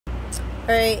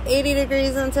Alright, 80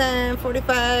 degrees on 10,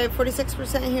 45,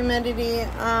 46% humidity.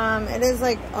 It is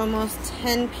like almost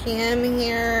 10 p.m.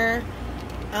 here.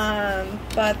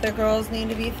 But the girls need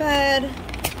to be fed.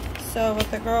 So what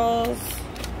the girls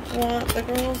want, the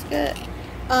girls get.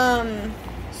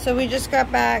 So we just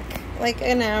got back like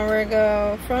an hour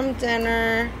ago from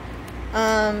dinner.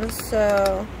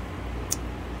 So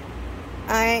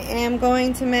I am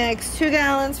going to mix 2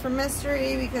 gallons for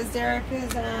Mystery because Derek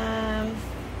is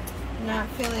not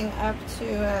feeling up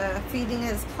to feeding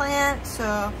his plant.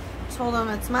 So told him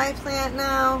it's my plant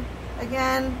now.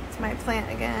 Again, it's my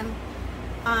plant again.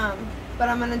 But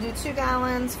I'm gonna do 2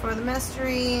 gallons for the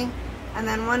Mystery, and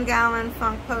then 1 gallon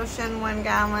Funk Potion, 1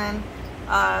 gallon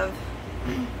of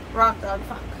Rock Dog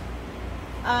Funk.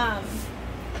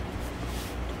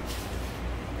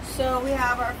 So we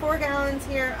have our 4 gallons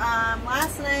here.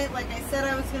 Last night, like I said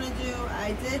I was gonna do,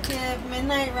 I did give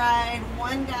MidnightRide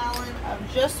 1 gallon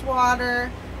of just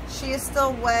water. She is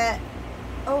still wet.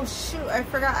 Oh shoot, I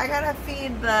forgot, I gotta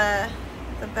feed the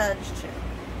veg too.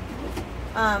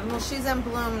 Well, she's in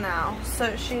bloom now,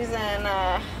 so she's in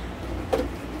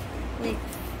week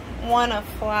 1 of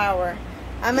flower.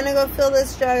 I'm gonna go fill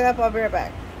this jug up. I'll be right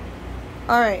back.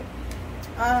 All right.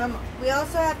 We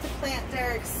also have to plant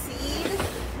Derek's seed,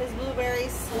 his blueberry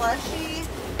slushy.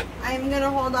 I'm gonna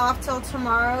hold off till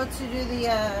tomorrow to do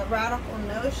the radical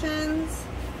notions.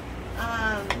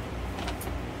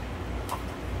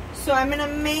 So I'm gonna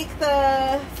make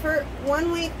the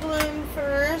 1 week bloom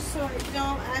first, so I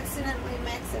don't accidentally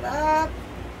mix it up.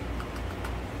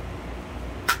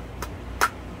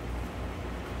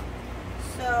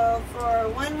 So for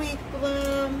 1 week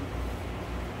bloom,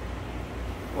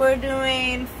 we're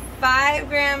doing 5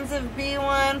 grams of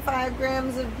B1, 5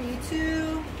 grams of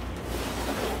B2.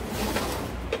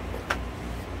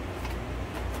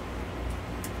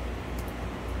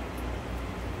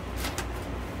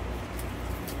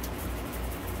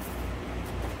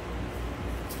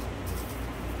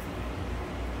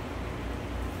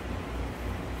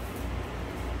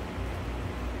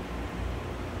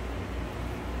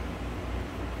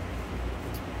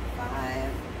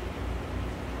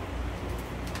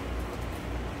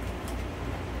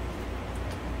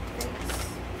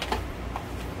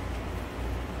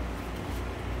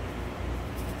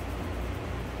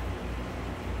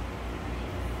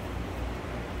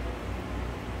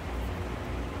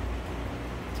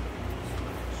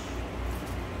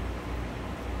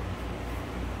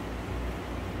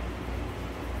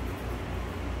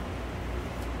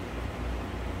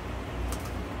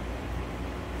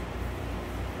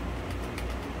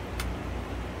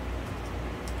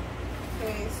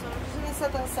 So I'm just going to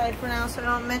set that aside for now so I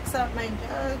don't mix up my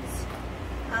jugs.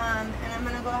 And I'm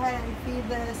going to go ahead and feed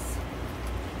this.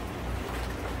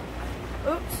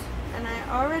 Oops. And I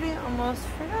already almost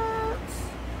forgot.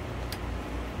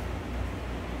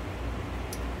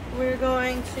 We're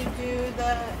going to do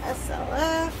the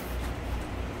SLF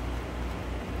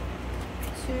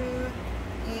 2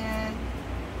 and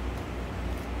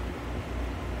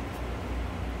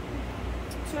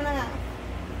 2.5.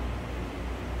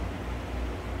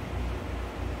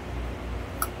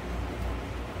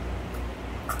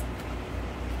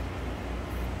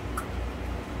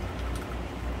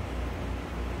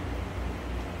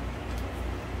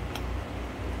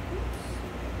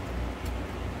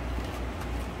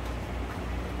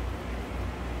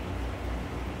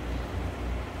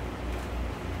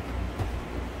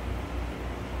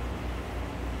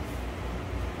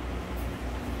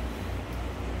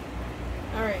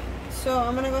 Alright, so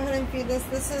I'm going to go ahead and feed this.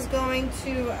 This is going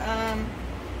to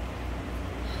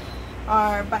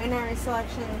our binary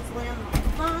selections landmark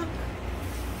funk.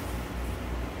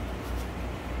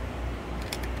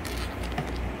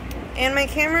 And my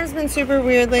camera's been super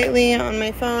weird lately on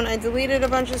my phone. I deleted a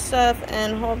bunch of stuff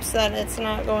in hopes that it's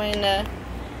not going to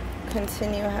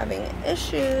continue having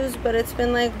issues, but it's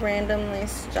been like randomly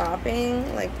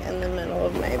stopping like in the middle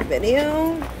of my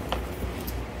video.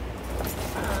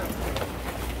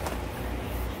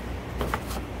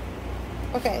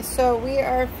 Okay, so we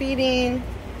are feeding.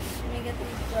 Let me get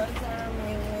these jugs out of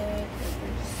my way because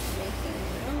we're just making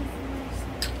room for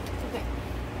myself. Okay,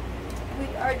 we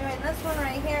are doing this one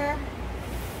right here.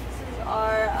 This is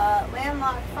our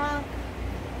landlocked funk.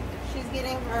 She's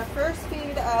getting her first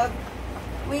feed of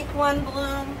week 1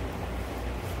 bloom.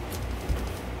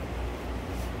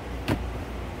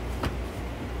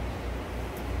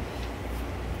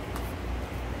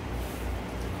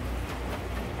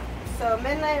 So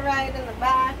MidnightRide in the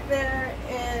back there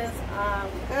is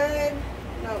good,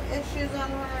 no issues on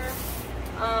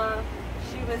her.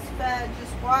 She was fed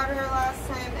just water last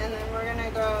time, and then we're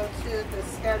gonna go to the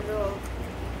schedule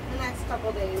the next couple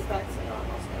couple days back to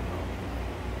normal schedule.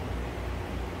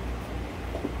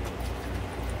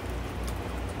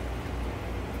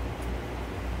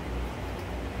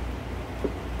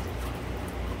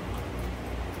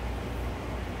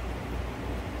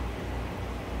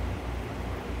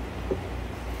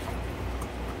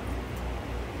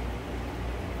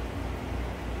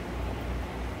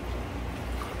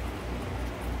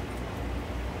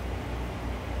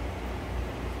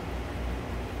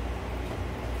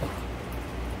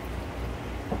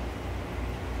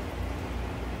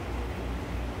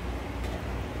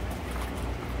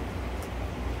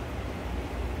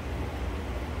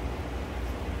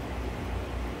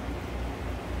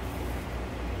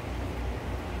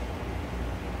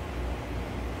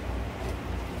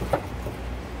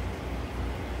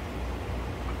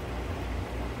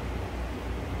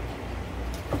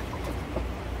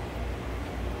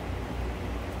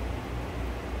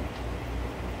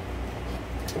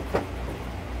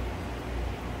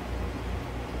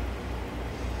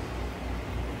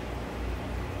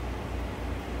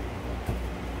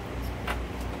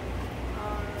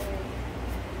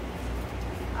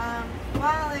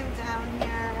 While I'm down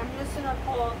here, I'm just gonna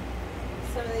pull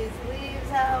some of these leaves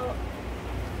out.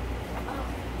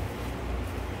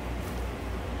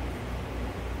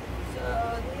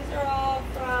 So these are all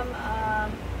from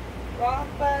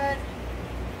Rockbud.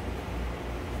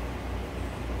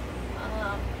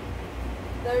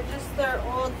 They're just their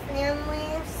old fan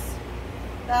leaves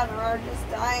that are just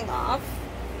dying off.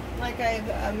 Like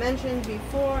I've mentioned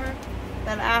before,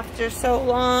 that after so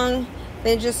long,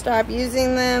 they just stop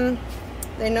using them.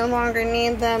 They no longer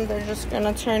need them. They're just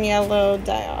gonna turn yellow,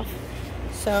 die off.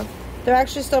 So they're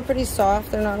actually still pretty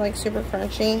soft. They're not like super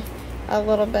crunchy. A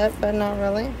little bit, but not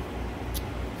really.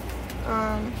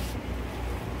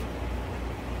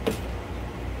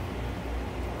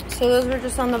 So those were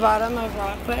just on the bottom of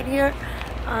Rockbud here.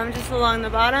 Just along the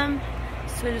bottom.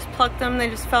 So I just plucked them. They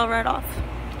just fell right off.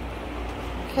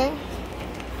 Okay.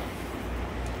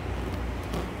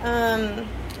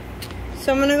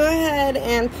 So I'm gonna go ahead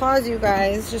and pause you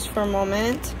guys just for a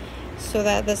moment so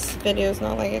that this video is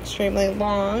not like extremely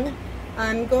long.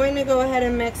 I'm going to go ahead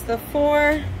and mix the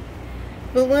 4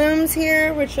 blooms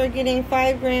here, which are getting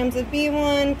 5 grams of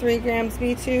B1, 3 grams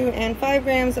B2, and 5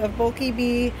 grams of bulky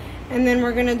B. And then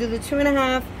we're gonna do the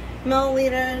 2.5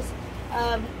 milliliters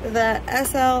of the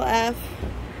SLF,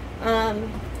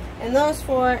 and those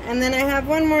 4. And then I have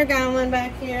 1 more gallon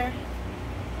back here.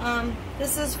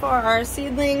 This is for our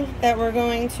seedling that we're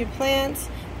going to plant,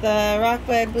 the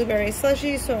Rockbud blueberry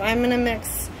slushy. So I'm going to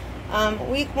mix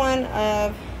week 1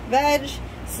 of veg.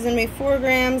 This is going to be 4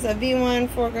 grams of V1,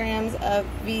 4 grams of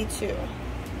V2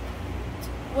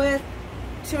 with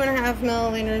 2.5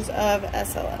 milliliters of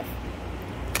SLF.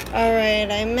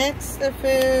 Alright, I mixed the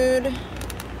food.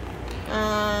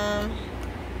 I'm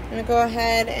going to go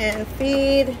ahead and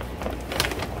feed.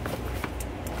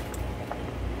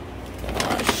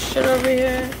 Shit over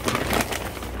here.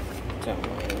 Don't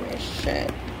mind my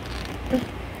shit.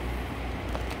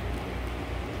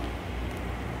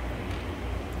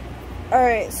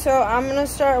 Alright, so I'm gonna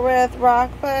start with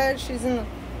Rockbud. She's in the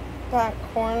back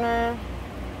corner.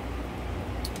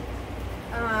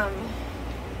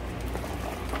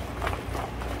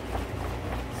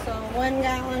 So 1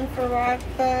 gallon for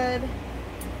Rockbud.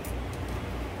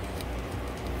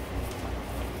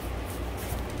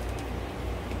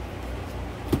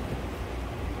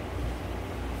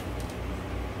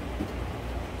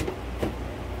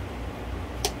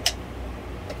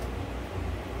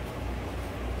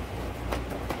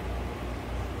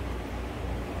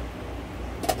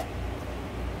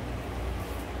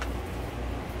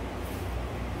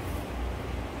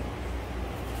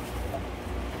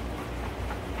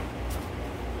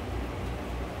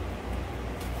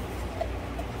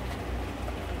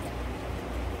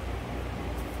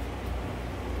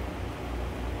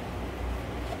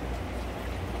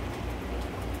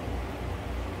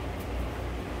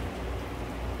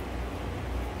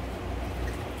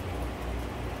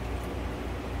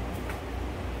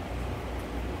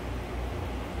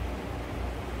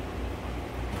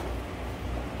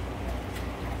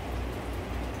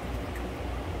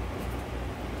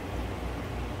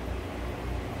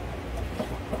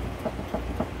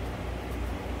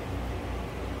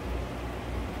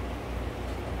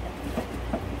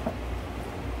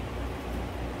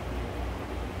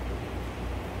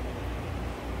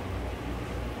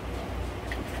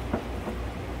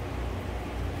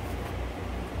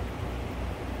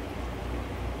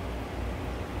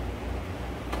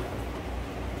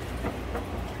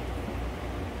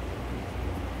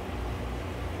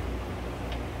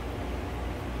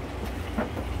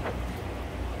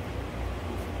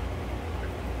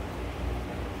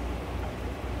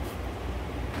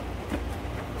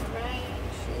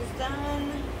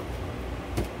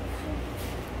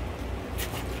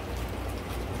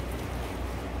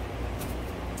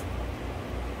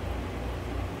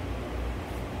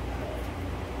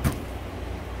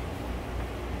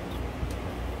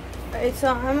 Alright,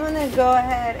 so I'm gonna go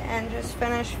ahead and just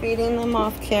finish feeding them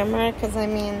off camera, because I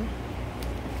mean,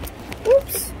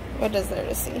 oops, what is there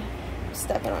to see?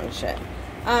 Stepping on shit.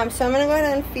 So I'm gonna go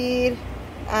ahead and feed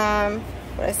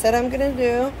what I said I'm gonna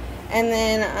do, and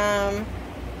then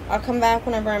I'll come back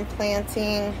whenever I'm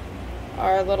planting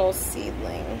our little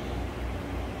seedling.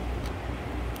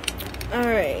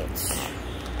 Alright,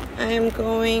 I am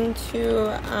going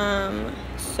to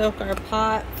soak our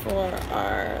pot for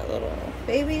our little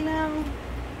baby now.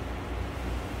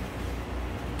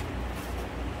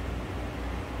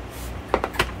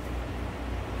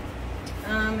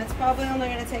 It's probably only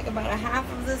going to take about a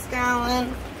half of this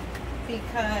gallon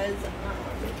because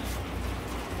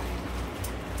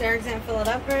Derek's didn't fill it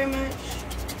up very much.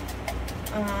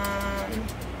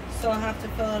 So I'll have to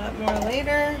fill it up more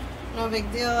later. No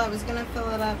big deal. I was going to fill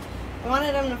it up. I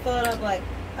wanted him to fill it up like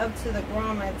up to the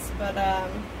grommets, but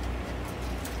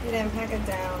he didn't pack it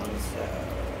down, so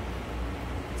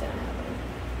it didn't happen.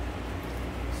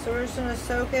 So we're just going to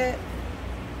soak it.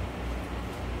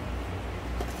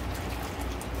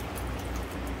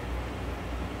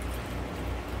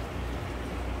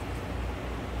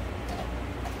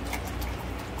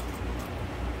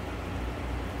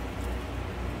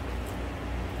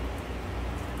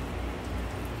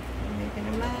 Making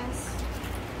a mess.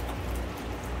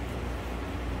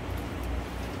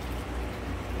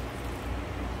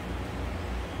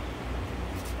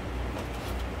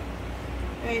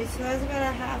 Alright, so that's about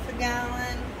a half a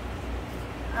gallon.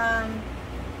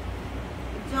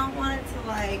 You don't want it to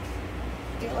like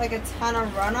get like a ton of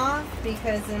runoff,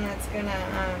 because then that's gonna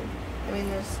I mean,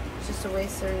 there's just a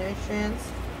waste of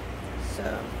nutrients.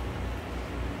 So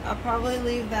I'll probably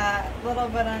leave that little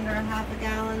bit under a half a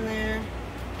gallon there,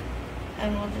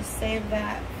 and we'll just save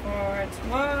that for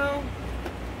tomorrow.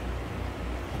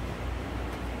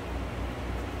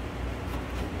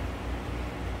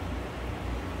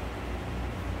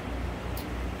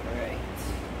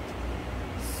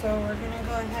 So we're going to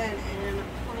go ahead and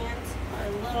plant our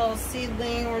little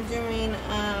seedling. We're doing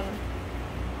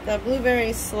the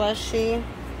blueberry slushy.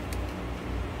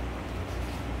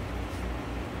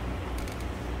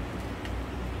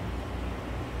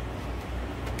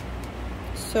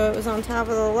 So it was on top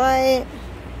of the light.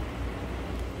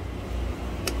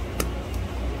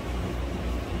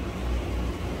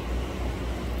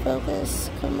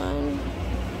 Focus, come on.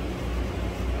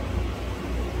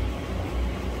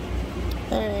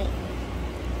 Alright,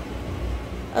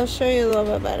 I'll show you a little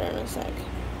bit better in a sec.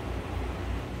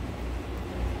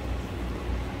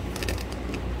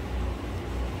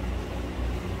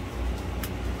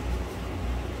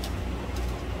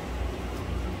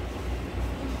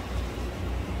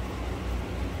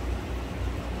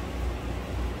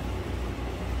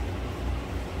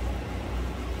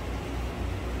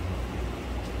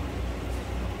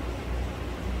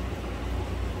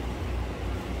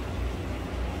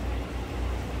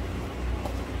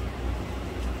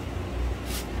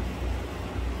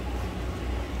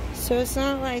 So it's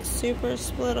not like super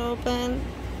split open.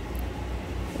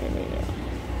 There we go.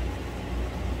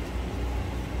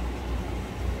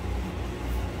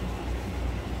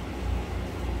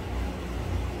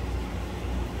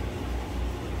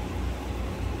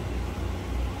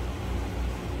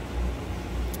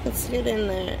 Let's get in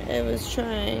there. It was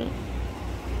trying.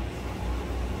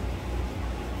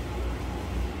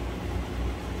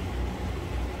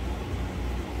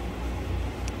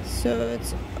 So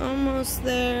it's almost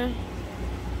there.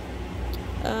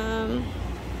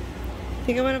 I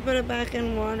think I'm gonna put it back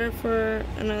in water for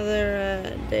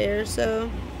another day or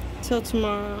so, till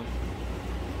tomorrow.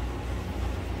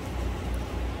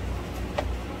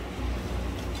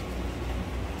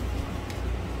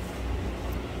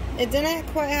 It didn't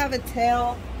quite have a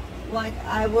tail like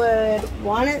I would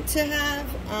want it to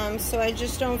have, so I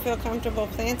just don't feel comfortable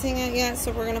planting it yet,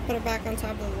 so we're gonna put it back on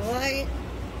top of the light.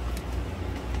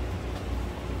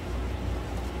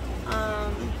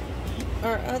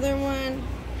 Our other one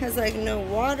has like no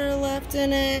water left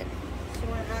in it, so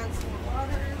we're gonna add some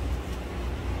water.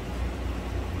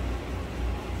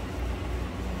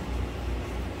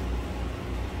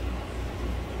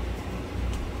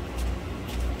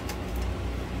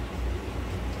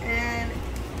 And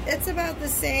it's about the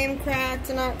same,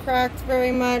 cracked, not cracked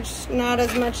very much, not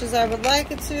as much as I would like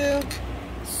it to.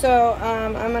 So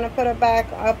I'm gonna put it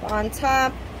back up on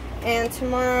top, and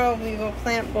tomorrow we will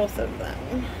plant both of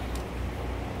them.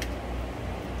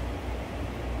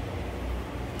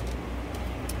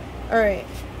 Alright,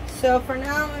 so for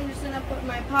now I'm just going to put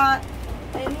my pot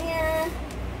in here.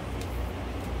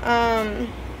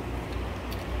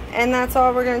 And that's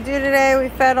all we're going to do today. We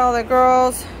fed all the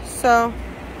girls, so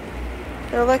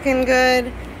they're looking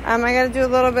good. I gotta do a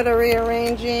little bit of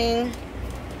rearranging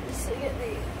just to get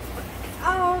these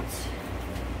out.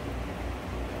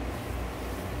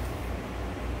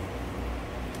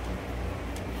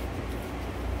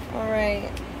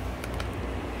 Alright.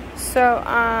 So,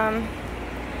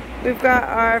 we've got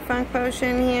our funk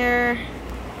potion here.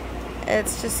 It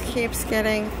just keeps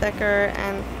getting thicker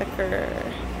and thicker.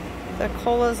 The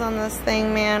colas on this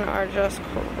thing, man, are just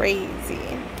crazy.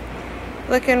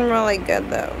 Looking really good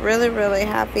though. Really, really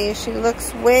happy. She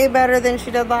looks way better than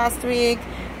she did last week.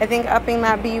 I think upping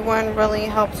that B1 really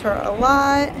helped her a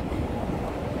lot.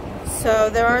 So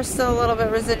there are still a little bit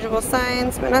residual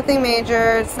signs, but nothing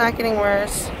major. It's not getting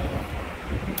worse.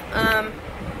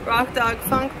 Rock Dog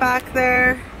Funk back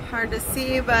there. Hard to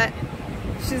see, but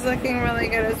she's looking really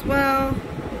good as well.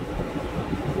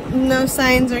 No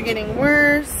signs are getting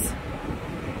worse.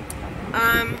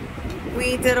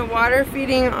 We did a water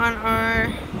feeding on our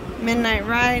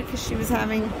MidnightRide because she was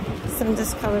having some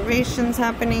discolorations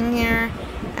happening here,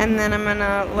 and then I'm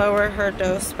gonna lower her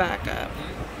dose back up.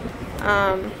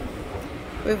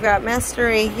 We've got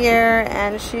Mystery here,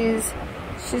 and she's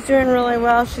doing really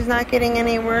well. She's not getting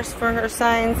any worse for her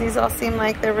signs. These all seem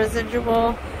like they're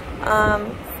residual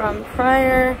from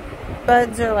prior.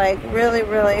 Buds are like really,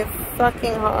 really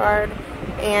fucking hard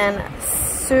and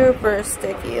super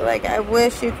sticky. Like, I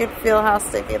wish you could feel how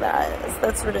sticky that is.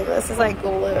 That's ridiculous. It's like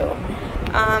glue.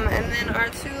 And then our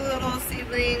two little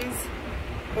seedlings,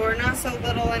 or not so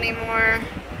little anymore,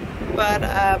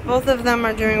 but both of them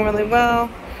are doing really well.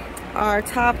 Our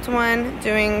topped one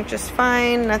doing just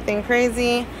fine, nothing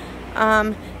crazy.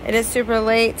 It is super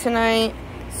late tonight,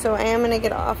 so I am gonna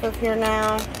get off of here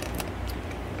now.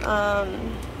 I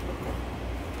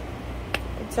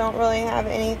don't really have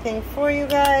anything for you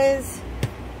guys.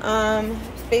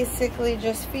 Basically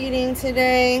just feeding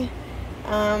today.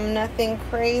 Nothing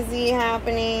crazy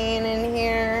happening in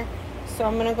here, so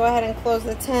I'm gonna go ahead and close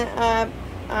the tent up.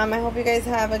 I hope you guys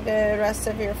have a good rest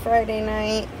of your Friday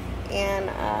night, and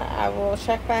I will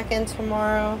check back in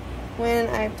tomorrow when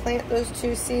I plant those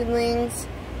two seedlings,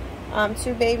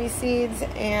 two baby seeds,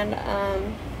 and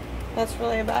that's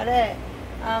really about it.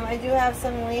 I do have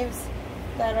some leaves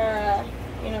that are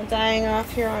dying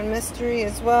off here on Mystery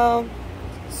as well,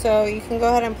 so you can go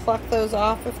ahead and pluck those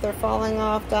off if they're falling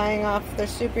off, dying off. If they're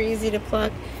super easy to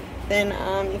pluck, then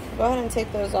you can go ahead and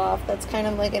take those off. That's kind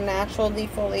of like a natural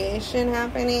defoliation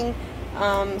happening,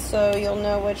 so you'll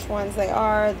know which ones they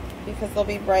are because they'll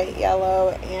be bright yellow,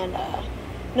 and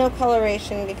no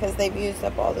coloration because they've used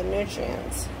up all the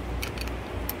nutrients.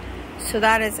 So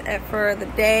that is it for the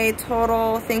day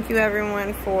total. Thank you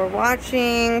everyone for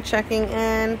watching, checking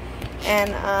in,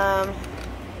 and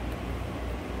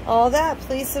all that.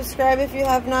 Please subscribe if you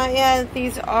have not yet.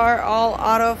 These are all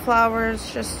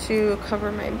autoflowers, just to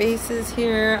cover my bases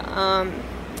here.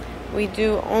 We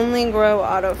do only grow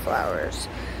autoflowers,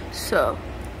 so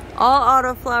all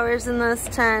autoflowers in this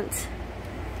tent,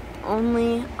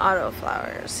 only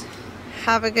autoflowers.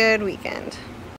 Have a good weekend.